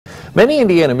Many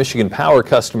Indiana-Michigan Power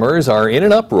customers are in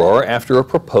an uproar after a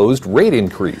proposed rate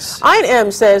increase.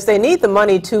 I&M says they need the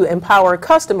money to empower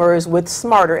customers with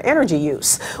smarter energy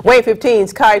use. WANE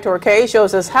 15's Kaitor K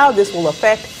shows us how this will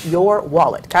affect your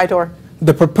wallet. Kaitor.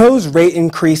 The proposed rate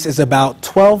increase is about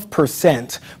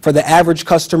 12%. For the average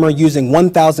customer using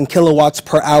 1,000 kilowatts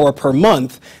per hour per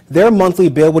month, their monthly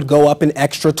bill would go up an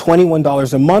extra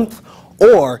 $21 a month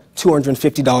or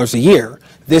 $250 a year.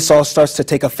 This all starts to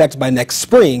take effect by next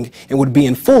spring and would be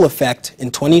in full effect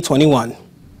in 2021.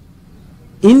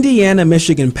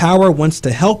 Indiana-Michigan Power wants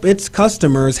to help its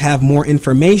customers have more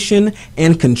information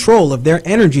and control of their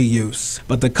energy use,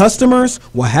 but the customers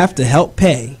will have to help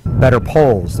pay. Better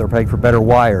poles, they're paying for better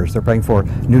wires, they're paying for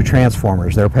new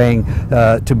transformers, they're paying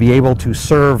to be able to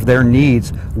serve their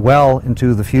needs well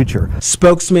into the future.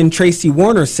 Spokesman Tracy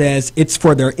Warner says it's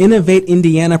for their Innovate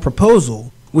Indiana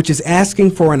proposal, which is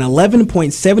asking for an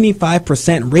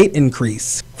 11.75% rate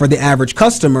increase. For the average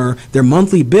customer, their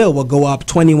monthly bill will go up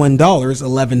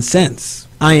 $21.11.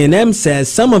 I&M says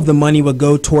some of the money will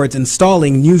go towards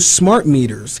installing new smart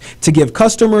meters to give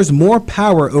customers more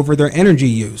power over their energy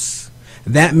use.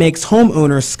 That makes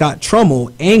homeowner Scott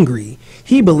Trummel angry.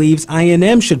 He believes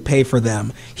I&M should pay for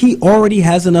them. He already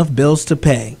has enough bills to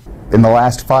pay. In the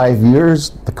last 5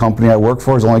 years, the company I work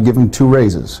for has only given 2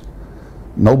 raises.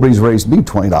 Nobody's raised me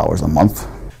 $20 a month.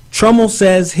 Trummel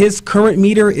says his current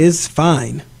meter is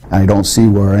fine. I don't see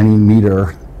where any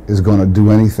meter is going to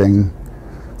do anything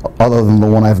other than the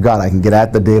one I've got. I can get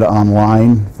at the data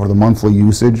online for the monthly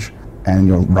usage, and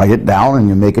you write it down and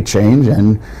you make a change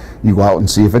and you go out and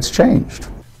see if it's changed.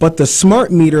 But the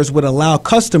smart meters would allow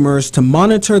customers to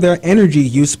monitor their energy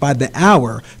use by the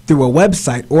hour through a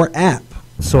website or app.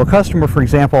 So a customer, for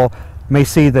example, may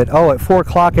see that, oh, at 4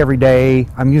 o'clock every day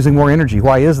I'm using more energy.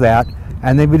 Why is that?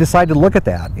 And then we decide to look at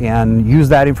that and use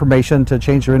that information to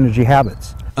change their energy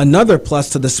habits. Another plus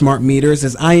to the smart meters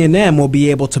is I&M will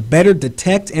be able to better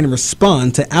detect and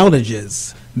respond to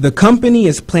outages. The company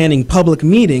is planning public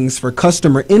meetings for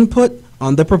customer input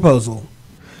on the proposal.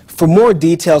 For more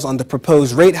details on the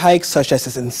proposed rate hikes, such as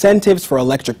its incentives for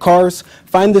electric cars,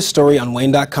 find this story on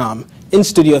WANE.com. In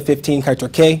Studio 15,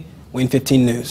 Kaitor K, WANE 15 News.